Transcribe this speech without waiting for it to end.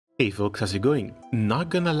Hey folks, how's it going? Not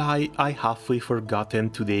gonna lie, I halfway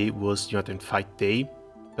forgotten today was United Fight Day,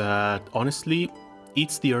 but honestly,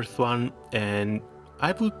 it's the Earth one and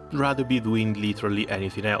I would rather be doing literally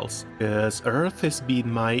anything else, because Earth has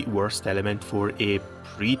been my worst element for a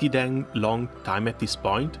pretty dang long time at this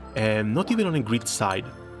point, and not even on a grid side.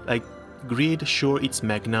 Like, grid, sure it's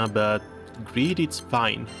Magna, but grid it's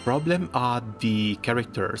fine. Problem are the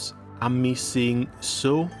characters. I'm missing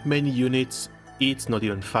so many units, it's not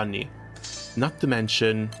even funny. Not to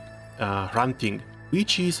mention hunting,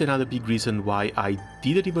 which is another big reason why I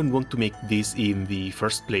didn't even want to make this in the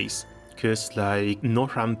first place. Cause like, no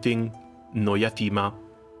hunting, no Yatima,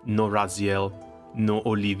 no Raziel, no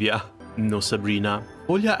Olivia, no Sabrina.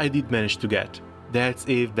 Olia I did manage to get. That's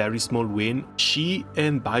a very small win. She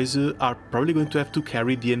and Baizu are probably going to have to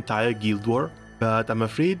carry the entire guild war. But I'm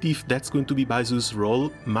afraid if that's going to be Baizu's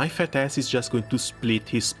role, my fat ass is just going to split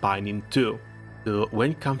his spine in two. So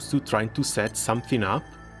when it comes to trying to set something up,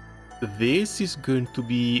 this is going to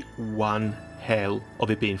be one hell of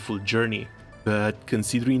a painful journey. But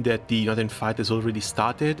considering that the United Fight has already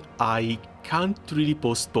started, I can't really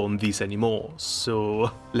postpone this anymore. So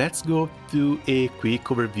let's go to a quick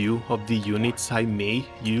overview of the units I may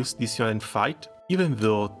use this United Fight, even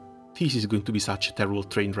though this is going to be such a terrible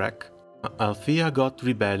train wreck. Althea got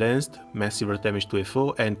rebalanced, massive damage to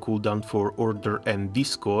FO and cooldown for Order and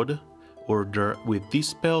Discord. Order with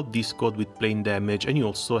Dispel, Discord with plain damage, and he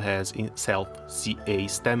also has in self CA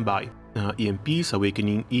standby. EMP's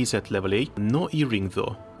Awakening is at level 8, no earring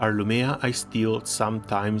though. Arlumea I still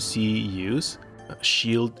sometimes see use.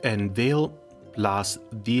 Shield and Veil plus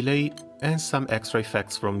Delay and some extra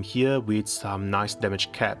effects from here with some nice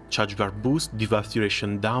damage cap. Charge Bar boost, debuff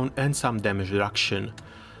duration down and some damage reduction.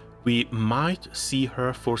 We might see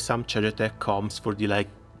her for some charge attack comps for the like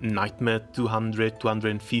Nightmare 200,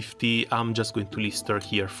 250, I'm just going to list her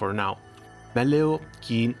here for now. Belleo,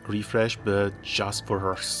 keen refresh but just for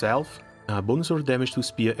herself. Bonus or damage to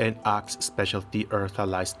spear and axe specialty earth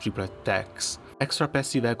allies triple attacks. Extra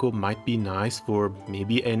passive echo might be nice for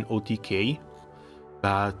maybe an OTK,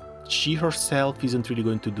 but she herself isn't really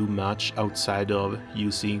going to do much outside of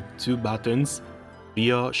using 2 buttons.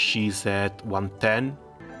 Rio, she's at 110.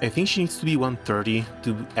 I think she needs to be 130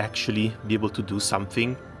 to actually be able to do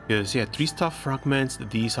something. Because yeah, 3-star fragments,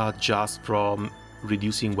 these are just from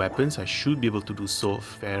reducing weapons. I should be able to do so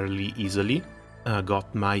fairly easily.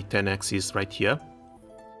 Got my 10 axes right here.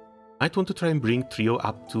 Might want to try and bring Trio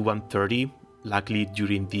up to 130, likely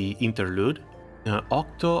during the interlude.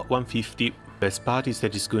 Octo 150. Best part is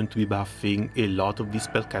that it's going to be buffing a lot of these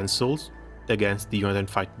spell cancels. Against the United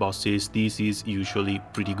Fight bosses, this is usually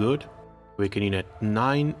pretty good. Awakening at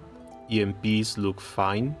 9. EMPs look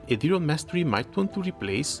fine. Ethereal Mastery might want to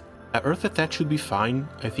replace. Earth Attack should be fine.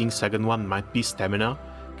 I think second one might be Stamina,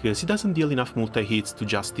 because it doesn't deal enough multi-hits to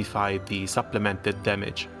justify the supplemented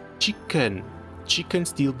damage. Chicken. Chicken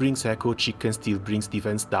still brings Echo, Chicken still brings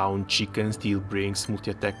defense down, Chicken still brings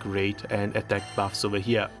multi-attack rate and attack buffs over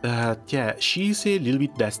here. Yeah, she's a little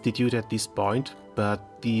bit destitute at this point,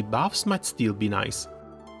 but the buffs might still be nice.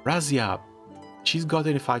 Razia. She's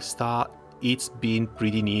gotten a 5-star. It's been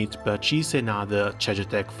pretty neat, but she's another charge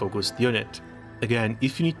attack focused unit. Again,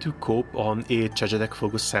 if you need to cope on a charge attack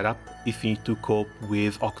focused setup, if you need to cope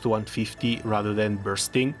with Octo 150 rather than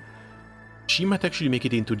bursting, she might actually make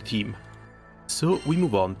it into the team. So we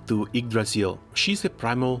move on to Yggdrasil. She's a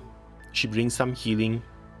primal, she brings some healing,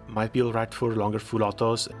 might be alright for longer full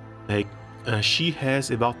autos. Like, she has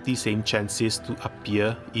about the same chances to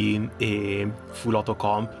appear in a full auto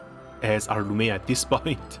comp as Arlumea at this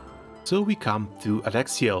point. So we come to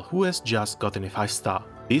Alexiel, who has just gotten a 5-star.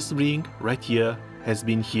 This ring right here has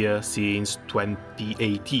been here since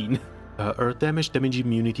 2018. Earth damage, damage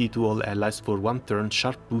immunity to all allies for 1 turn,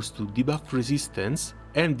 sharp boost to debuff resistance,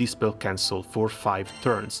 and dispel cancel for 5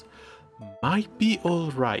 turns. Might be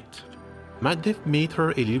alright. Might have made her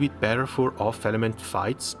a little bit better for off-element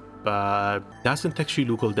fights, but doesn't actually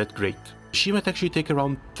look all that great. She might actually take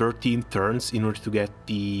around 13 turns in order to get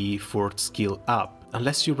the 4th skill up.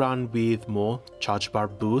 Unless you run with more charge bar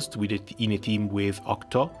boost with it in a team with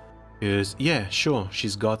Octo. Because yeah, sure,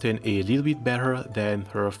 she's gotten a little bit better than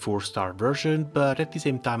her 4-star version, but at the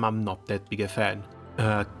same time I'm not that big a fan.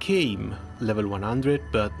 Kame, level 100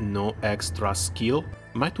 but no extra skill.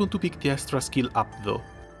 Might want to pick the extra skill up though.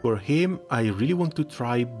 For him, I really want to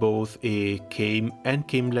try both a Kame and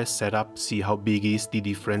Kameless setup, see how big is the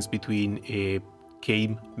difference between a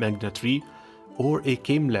Kame Magna Tree or a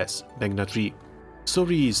Kameless Magna Tree.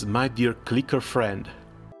 Sorry's my dear clicker friend.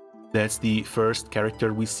 That's the first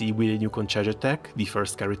character we see with a new charge attack, the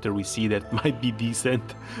first character we see that might be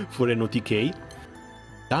decent for an OTK.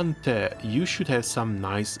 Dante, you should have some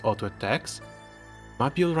nice auto attacks.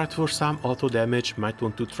 Might be alright for some auto damage, might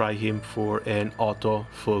want to try him for an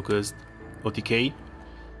auto-focused OTK.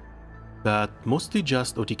 But mostly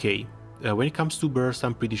just OTK. When it comes to burst,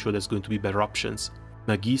 I'm pretty sure there's going to be better options.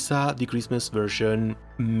 Nagisa, the Christmas version,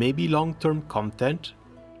 maybe long-term content.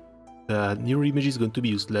 The new image is going to be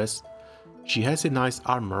useless. She has a nice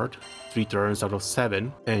armored, 3 turns out of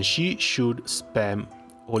 7, and she should spam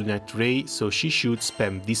Holy Night Ray, so she should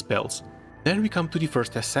spam these spells. Then we come to the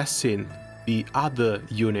first assassin, the other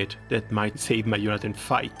unit that might save my unit and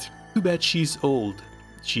fight. Too bad she's old.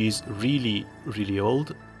 She's really, really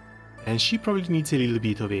old, and she probably needs a little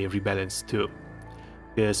bit of a rebalance too.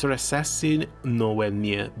 Her assassin nowhere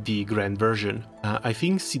near the grand version. I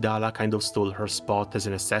think Sidala kind of stole her spot as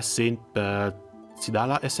an assassin, but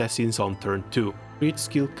Sidala assassins on turn 2. Crit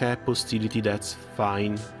skill cap hostility, that's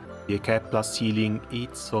fine. The cap plus healing,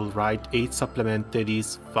 it's alright. 8 supplemented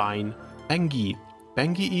is fine. Pengi.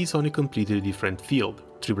 Pengi is on a completely different field.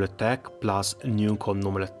 Triple attack plus nuke on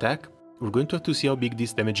normal attack. We're going to have to see how big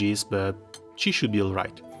this damage is, but she should be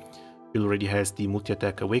alright. She already has the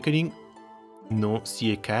multi-attack awakening. No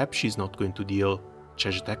CA cap, she's not going to deal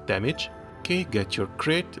charge attack damage. Okay, get your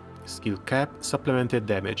crit, skill cap, supplemented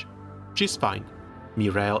damage. She's fine.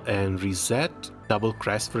 Mirel and Reset, double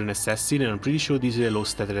crest for an assassin, and I'm pretty sure this is a low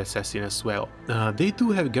stated assassin as well. They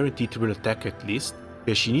do have guaranteed triple attack at least.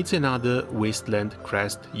 Okay, she needs another Wasteland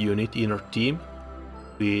crest unit in her team,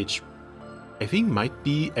 which I think might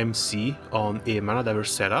be MC on a Mana Diver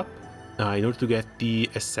setup. In order to get the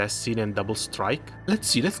assassin and double strike. Let's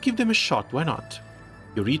see, let's give them a shot, why not?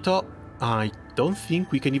 Yorito, I don't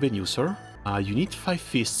think we can even use her. You need 5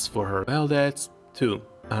 fists for her. Well, that's 2.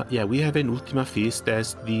 Yeah, we have an Ultima Fist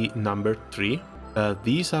as the number 3.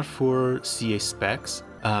 These are for CA specs.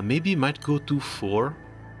 Maybe might go to 4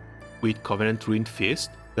 with Covenant Ruined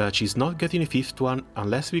Fist. She's not getting a 5th one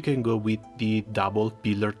unless we can go with the double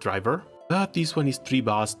Pillar Driver. But this one is 3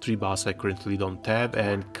 bars I currently don't have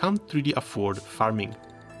and can't really afford farming.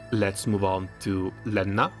 Let's move on to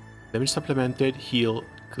Lenna. Damage supplemented, heal,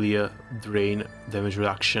 clear, drain, damage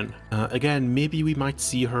reduction. Again, maybe we might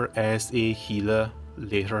see her as a healer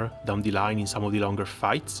later down the line in some of the longer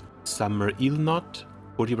fights. Summer Illnot,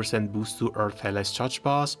 40% boost to Earth Allies charge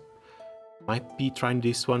bars. Might be trying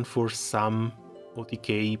this one for some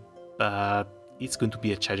OTK, but it's going to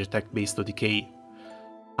be a charge attack based OTK.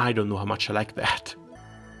 I don't know how much I like that.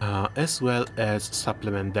 As well as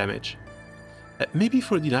supplement damage. Maybe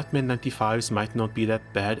for the Nightmare 95s might not be that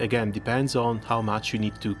bad, again depends on how much you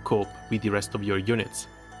need to cope with the rest of your units.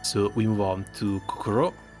 So we move on to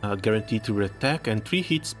Kokoro, guaranteed to attack and 3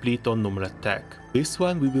 hit split on normal attack. This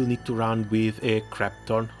one we will need to run with a crap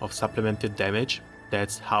ton of supplemented damage,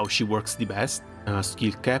 that's how she works the best.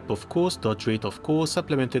 Skill cap of course, dodge rate of course,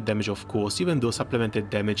 supplemented damage of course, even though supplemented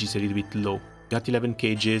damage is a little bit low. Got 11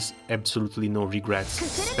 cages, absolutely no regrets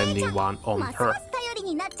spending one on her.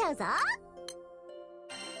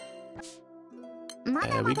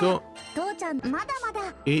 There we go.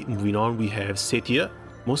 Okay, moving on, we have Setia,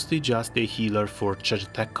 mostly just a healer for charge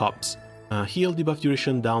attack comps. Heal debuff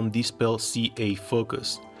duration down, dispel, CA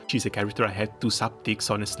focus. She's a character I had to subticks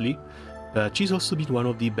honestly, but she's also been one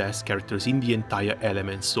of the best characters in the entire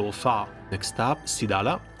element so far. Next up,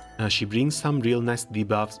 Sidala. She brings some real nice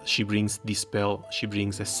debuffs, she brings Dispel, she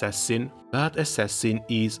brings Assassin, but Assassin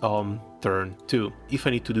is on turn 2. If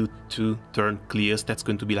I need to do 2 turn clears, that's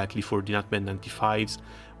going to be likely for the Nightmare 95s,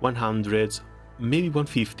 100s, maybe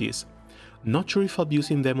 150s. Not sure if I'll be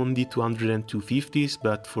using them on the 200 and 250s,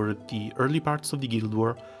 but for the early parts of the Guild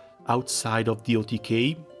War, outside of the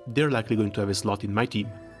OTK, they're likely going to have a slot in my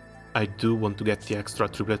team. I do want to get the extra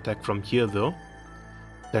triple attack from here though.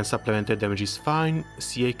 Then supplemented damage is fine,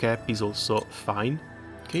 CA cap is also fine.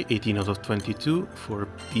 Okay, 18 out of 22 for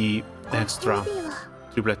the extra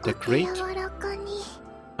triple attack rate.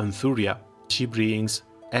 Anthuria, she brings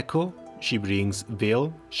Echo, she brings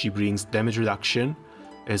Veil, she brings damage reduction,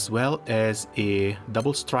 as well as a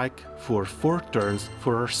double strike for 4 turns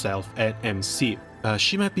for herself and MC.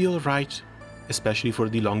 She might be alright, especially for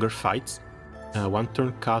the longer fights. 1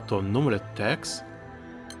 turn cut on normal attacks.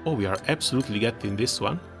 Oh, we are absolutely getting this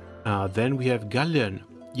one. Then we have Galleon,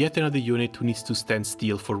 yet another unit who needs to stand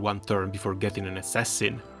still for 1 turn before getting an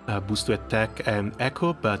assassin. Boost to attack and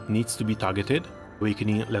echo, but needs to be targeted.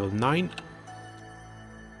 Awakening level 9.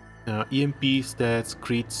 EMP stats,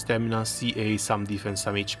 crit, stamina, CA, some defense,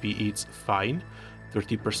 some HP, it's fine.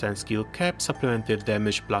 30% skill cap, supplemented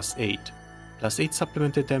damage plus 8. Plus 8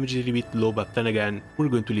 supplemented damage is a little bit low, but then again, we're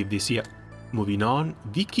going to leave this here. Moving on,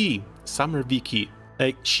 Vicky, Summer Vicky.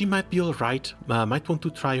 She might be alright, might want to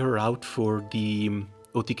try her out for the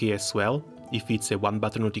OTK as well. If it's a one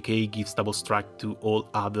button OTK, it gives double strike to all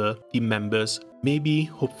other team members. Maybe,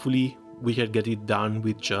 hopefully, we can get it done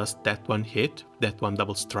with just that one hit, that one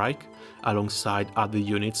double strike, alongside other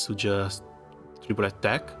units who just triple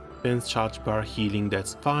attack. Defense, charge bar, healing,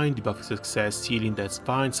 that's fine. Debuff success, healing, that's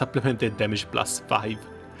fine. Supplemented damage +5.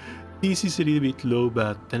 This is a little bit low,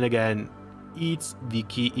 but then again, it's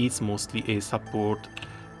Vicky, it's mostly a support.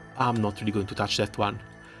 I'm not really going to touch that one.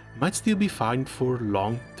 Might still be fine for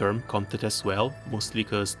long-term content as well, mostly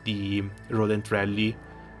because the Rodent Rally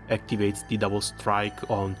activates the double strike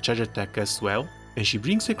on charge attack as well, and she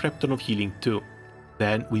brings a crap ton of healing too.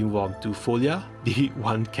 Then we move on to Folia, the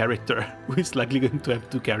one character who is likely going to have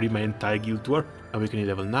to carry my entire guild war. Awakening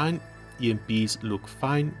level 9, EMPs look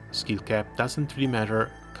fine, skill cap doesn't really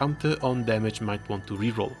matter, counter on damage might want to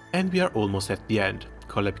reroll. And we are almost at the end.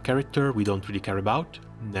 Collab character we don't really care about.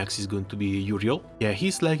 Next is going to be Uriel. Yeah,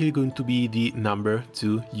 he's likely going to be the number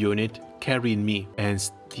 2 unit carrying me. And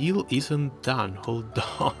still isn't done, hold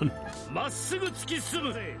on.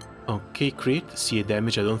 Okay, crit, CA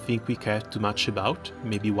damage I don't think we care too much about.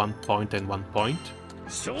 Maybe 1 point and 1 point.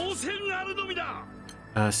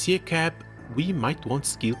 CA cap, we might want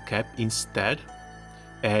skill cap instead.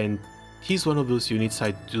 And he's one of those units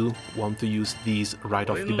I do want to use these right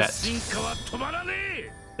off the bat.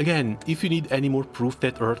 Again, if you need any more proof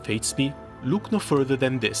that Earth hates me, look no further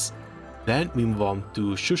than this. Then we move on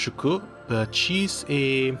to Shushuku, but she's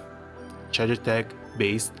a charge attack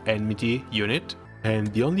based enmity unit, and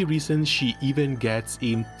the only reason she even gets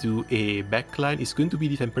into a backline is going to be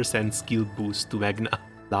the 10% skill boost to Magna.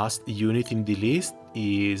 Last unit in the list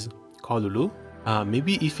is Kolulu.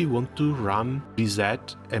 Maybe if we want to run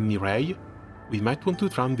Reset and Mireille, we might want to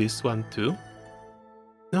run this one too.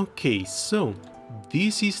 Okay, so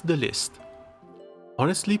this is the list.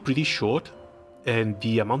 Honestly pretty short, and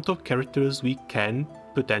the amount of characters we can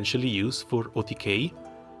potentially use for OTK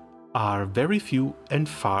are very few and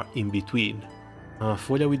far in between.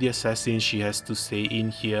 Folia with the assassin, she has to stay in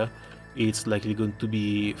here. It's likely going to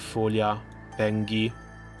be Folia, Pengi,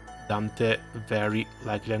 Dante, very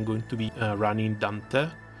likely I'm going to be running Dante.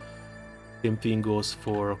 Same thing goes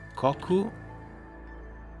for Koku.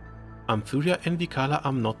 Amphuria and Vikala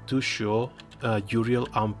I'm not too sure. Uriel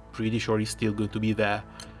I'm pretty sure is still going to be there.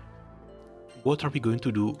 What are we going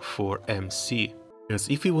to do for MC? Because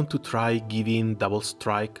if we want to try giving double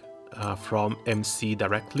strike from MC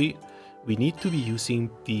directly, we need to be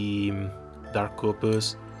using the Dark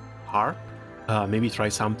Opus Harp. Maybe try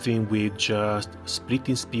something with just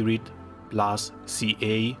Splitting Spirit plus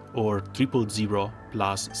CA or 000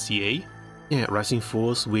 plus CA. Yeah, Rising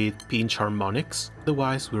Force with Pinch Harmonics.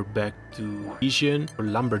 Otherwise we're back to Vision or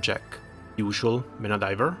Lumberjack. Usual Mena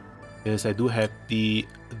Diver. Yes, I do have the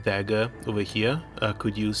dagger over here. I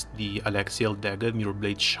could use the Alexial dagger, Mirror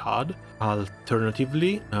Blade Shard.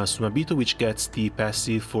 Alternatively, Sumabito, which gets the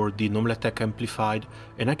passive for the normal attack amplified,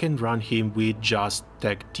 and I can run him with just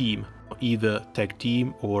Tag Team. Either Tag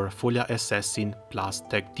Team or Folia Assassin plus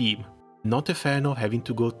Tag Team. Not a fan of having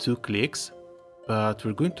to go 2 clicks, but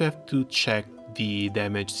we're going to have to check the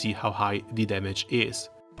damage, see how high the damage is.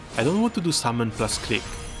 I don't want to do Summon plus Click.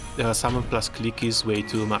 Summon plus Click is way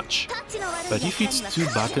too much. But if it's 2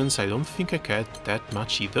 buttons, I don't think I care that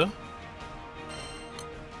much either.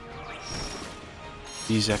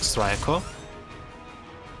 This is extra echo.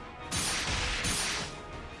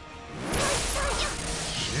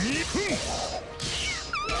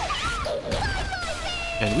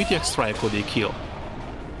 And with the extra echo they kill.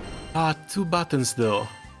 2 buttons though.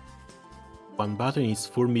 1 button is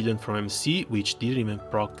 4 million from MC, which didn't even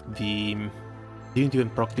proc the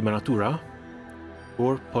Manatura.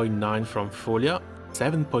 4.9 from Folia,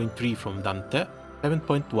 7.3 from Dante,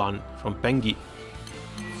 7.1 from Pengi.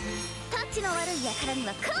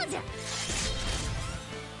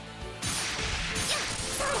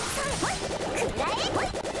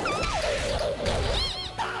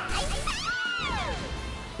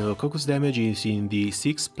 The Koku's damage is in the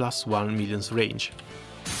 6 plus 1 millions range.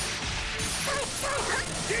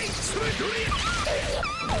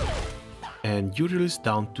 And Uriel is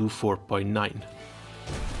down to 4.9.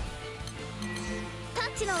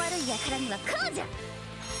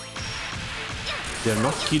 They're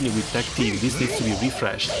not killing with Tag Team, this needs to be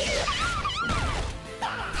refreshed.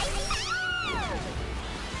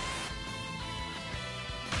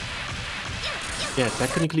 Yeah,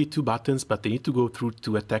 technically 2 buttons, but they need to go through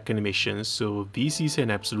 2 attack animations, so this is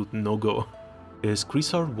an absolute no-go. Because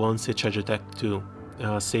Chrysaor wants a charge attack too.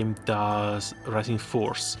 Same does Rising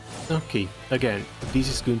Force. Okay, again, this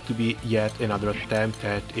is going to be yet another attempt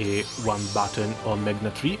at a 1 button on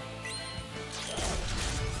Magna 3.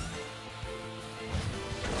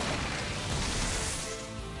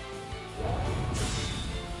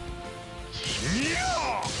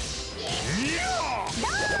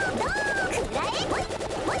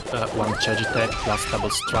 one charge attack plus double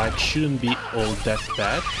strike shouldn't be all that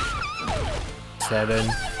bad. 7,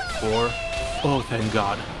 4. Oh, thank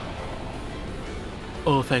God.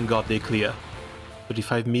 Oh, thank God they clear.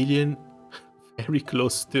 35 million. Very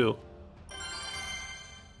close too.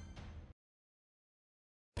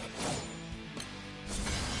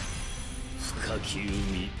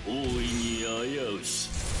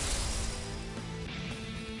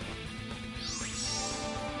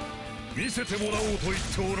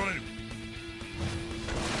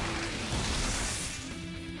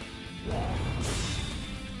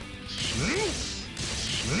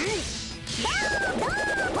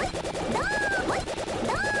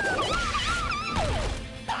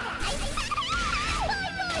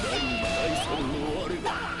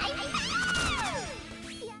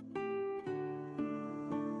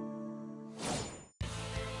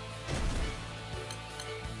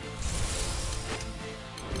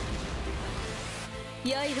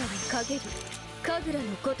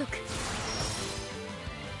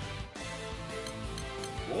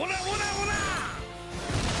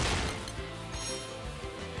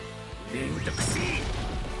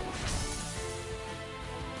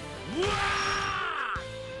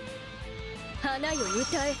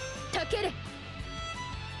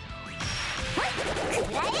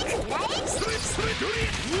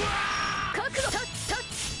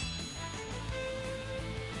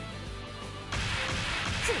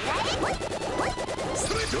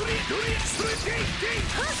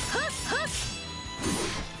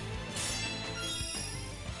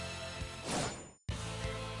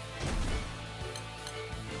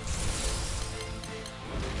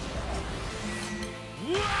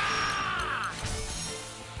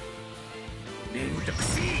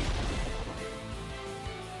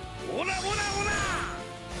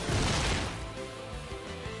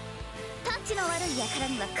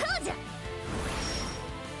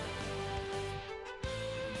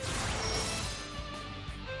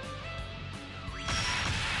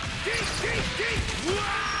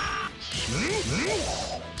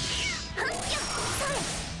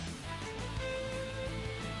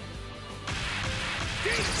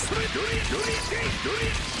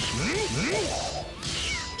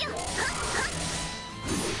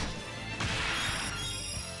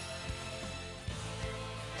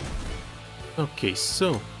 Okay,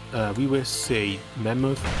 so we will say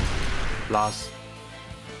Mammoth plus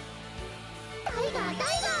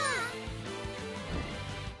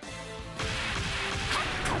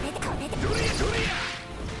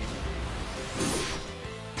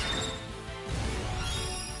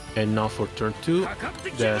and now for turn 2,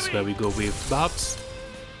 that's where we go with Babs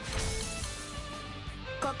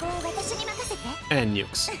and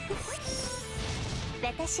Nukes.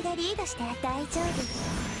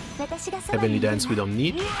 Heavenly Dance we don't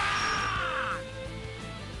need.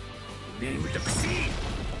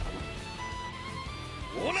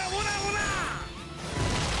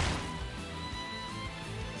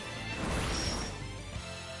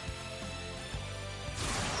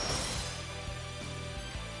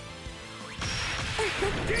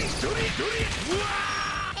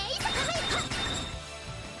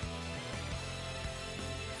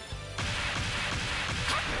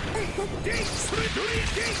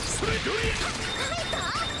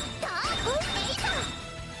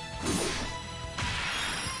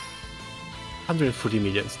 $140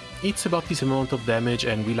 million. It's about this amount of damage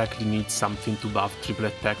and we likely need something to buff triple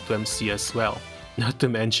attack to MC as well. Not to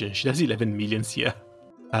mention, she does 11 millions here.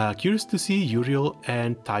 Curious to see Uriel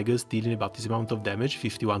and Tigers dealing about this amount of damage,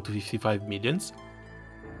 51 to 55 millions.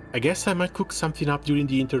 I guess I might cook something up during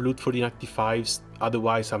the interlude for the 95s,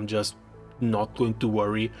 otherwise I'm just not going to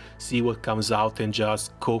worry, see what comes out and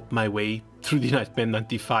just cope my way through the Nightmare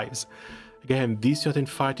 95s. Again, this Joten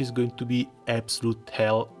fight is going to be absolute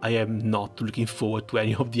hell. I am not looking forward to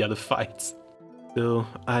any of the other fights. So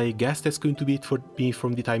I guess that's going to be it for me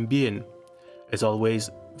from the time being. As always,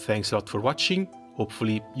 thanks a lot for watching.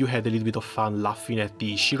 Hopefully you had a little bit of fun laughing at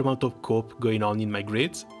the sheer amount of cope going on in my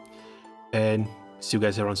grids. And see you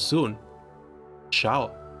guys around soon.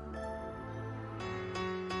 Ciao!